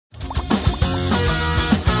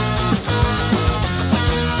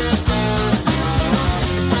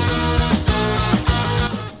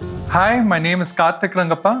Hi, my name is Karthik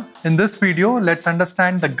Rangappa. In this video, let's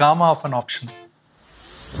understand the gamma of an option.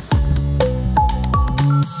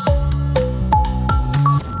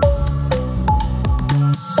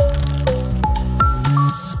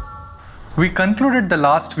 We concluded the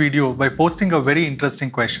last video by posting a very interesting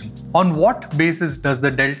question. On what basis does the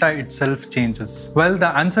delta itself changes? Well,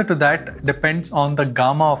 the answer to that depends on the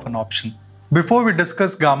gamma of an option. Before we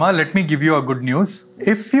discuss gamma, let me give you a good news.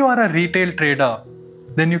 If you are a retail trader,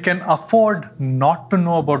 then you can afford not to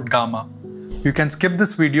know about gamma. You can skip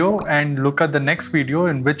this video and look at the next video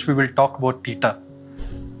in which we will talk about theta.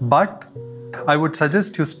 But I would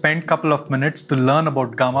suggest you spend a couple of minutes to learn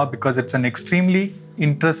about gamma because it's an extremely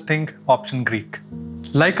interesting option Greek.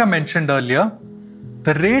 Like I mentioned earlier,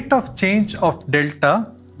 the rate of change of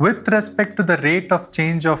delta with respect to the rate of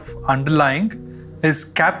change of underlying is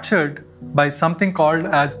captured by something called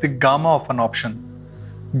as the gamma of an option.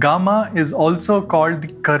 Gamma is also called the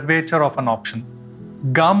curvature of an option.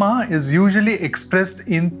 Gamma is usually expressed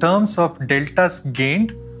in terms of deltas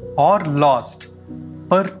gained or lost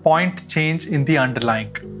per point change in the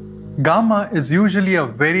underlying. Gamma is usually a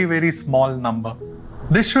very small number.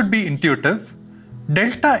 This should be intuitive.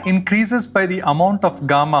 Delta increases by the amount of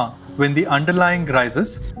gamma when the underlying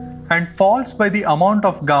rises and falls by the amount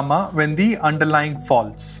of gamma when the underlying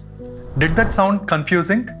falls. Did that sound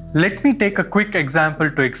confusing? Let me take a quick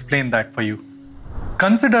example to explain that for you.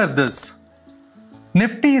 Consider this.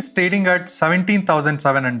 Nifty is trading at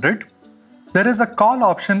 17,700. There is a call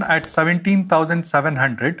option at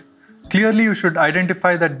 17,700. Clearly, you should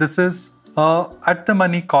identify that this is a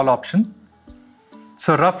at-the-money call option.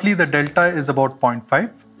 So roughly the delta is about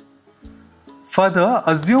 0.5. Further,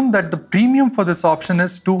 assume that the premium for this option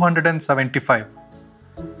is 275.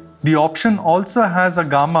 The option also has a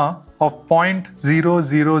gamma of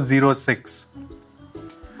 0.0006.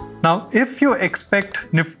 Now, if you expect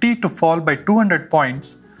Nifty to fall by 200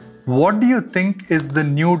 points, what do you think is the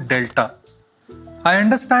new delta? I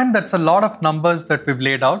understand that's a lot of numbers that we've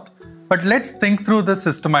laid out, but let's think through this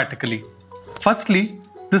systematically. Firstly,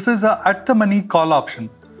 this is a at-the-money call option,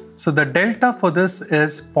 so the delta for this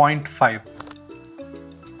is 0.5.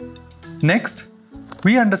 Next,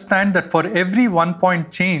 we understand that for every 1 point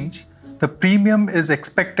change, the premium is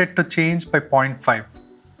expected to change by 0.5.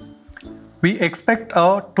 We expect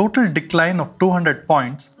a total decline of 200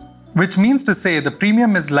 points, which means to say the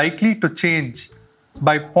premium is likely to change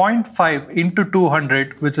by 0.5 into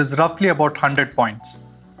 200, which is roughly about 100 points.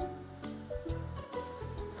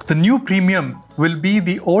 The new premium will be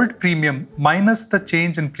the old premium minus the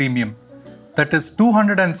change in premium, that is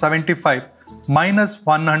 275 minus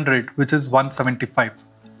 100, which is 175.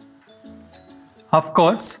 Of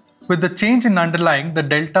course, with the change in underlying, the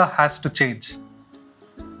delta has to change.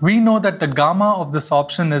 We know that the gamma of this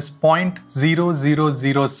option is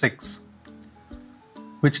 0.0006,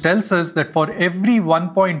 which tells us that for every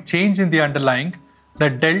 1 point change in the underlying, the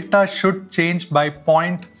delta should change by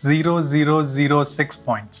 0.0006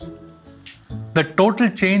 points. The total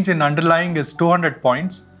change in underlying is 200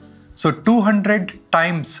 points, so 200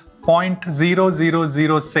 times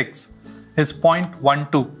 0.0006 is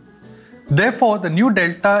 0.12. Therefore, the new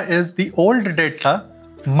delta is the old delta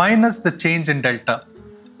minus the change in delta,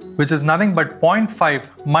 which is nothing but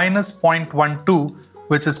 0.5 minus 0.12,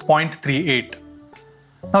 which is 0.38.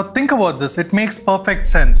 Now think about this, it makes perfect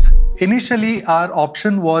sense. Initially, our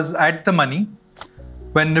option was at the money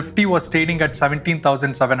when Nifty was trading at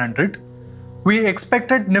 17,700. We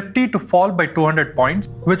expected Nifty to fall by 200 points,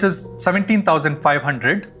 which is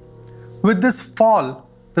 17,500. With this fall,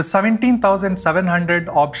 the 17,700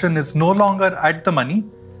 option is no longer at the money,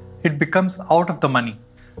 it becomes out of the money.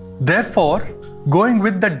 Therefore, going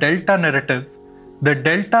with the delta narrative, the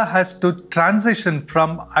delta has to transition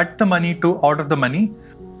from at the money to out of the money,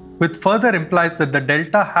 which further implies that the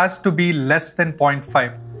delta has to be less than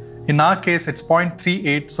 0.5. In our case, it's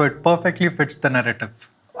 0.38, so it perfectly fits the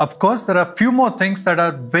narrative. Of course, there are a few more things that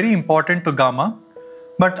are very important to gamma,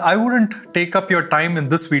 but I wouldn't take up your time in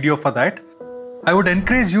this video for that. I would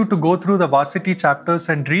encourage you to go through the varsity chapters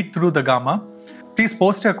and read through the gamma. Please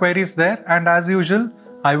post your queries there, and as usual,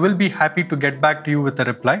 I will be happy to get back to you with a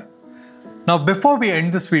reply. Now, before we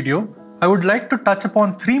end this video, I would like to touch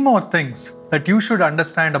upon 3 more things that you should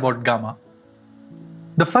understand about gamma.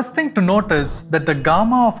 The first thing to note is that the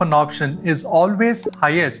gamma of an option is always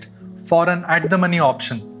highest for an at-the-money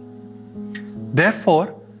option.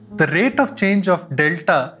 Therefore, the rate of change of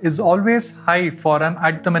delta is always high for an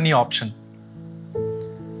at-the-money option.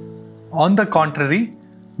 On the contrary,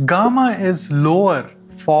 gamma is lower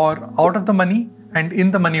for out of the money and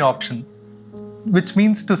in the money option. which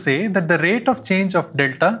means to say that the rate of change of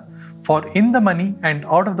delta for in the money and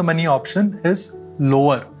out of the money option is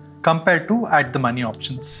lower compared to at the money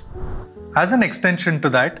options. As an extension to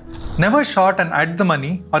that, never short an at the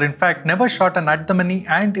money, or in fact never short an at the money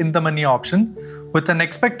and in the money option with an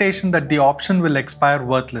expectation that the option will expire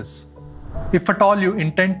worthless. If at all you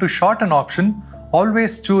intend to short an option,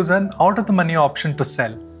 always choose an out of the money option to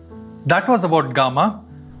sell. That was about gamma.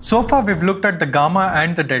 So far we've looked at the gamma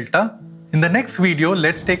and the delta. In the next video,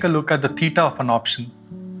 let's take a look at the theta of an option.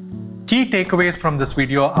 Key takeaways from this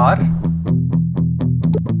video are: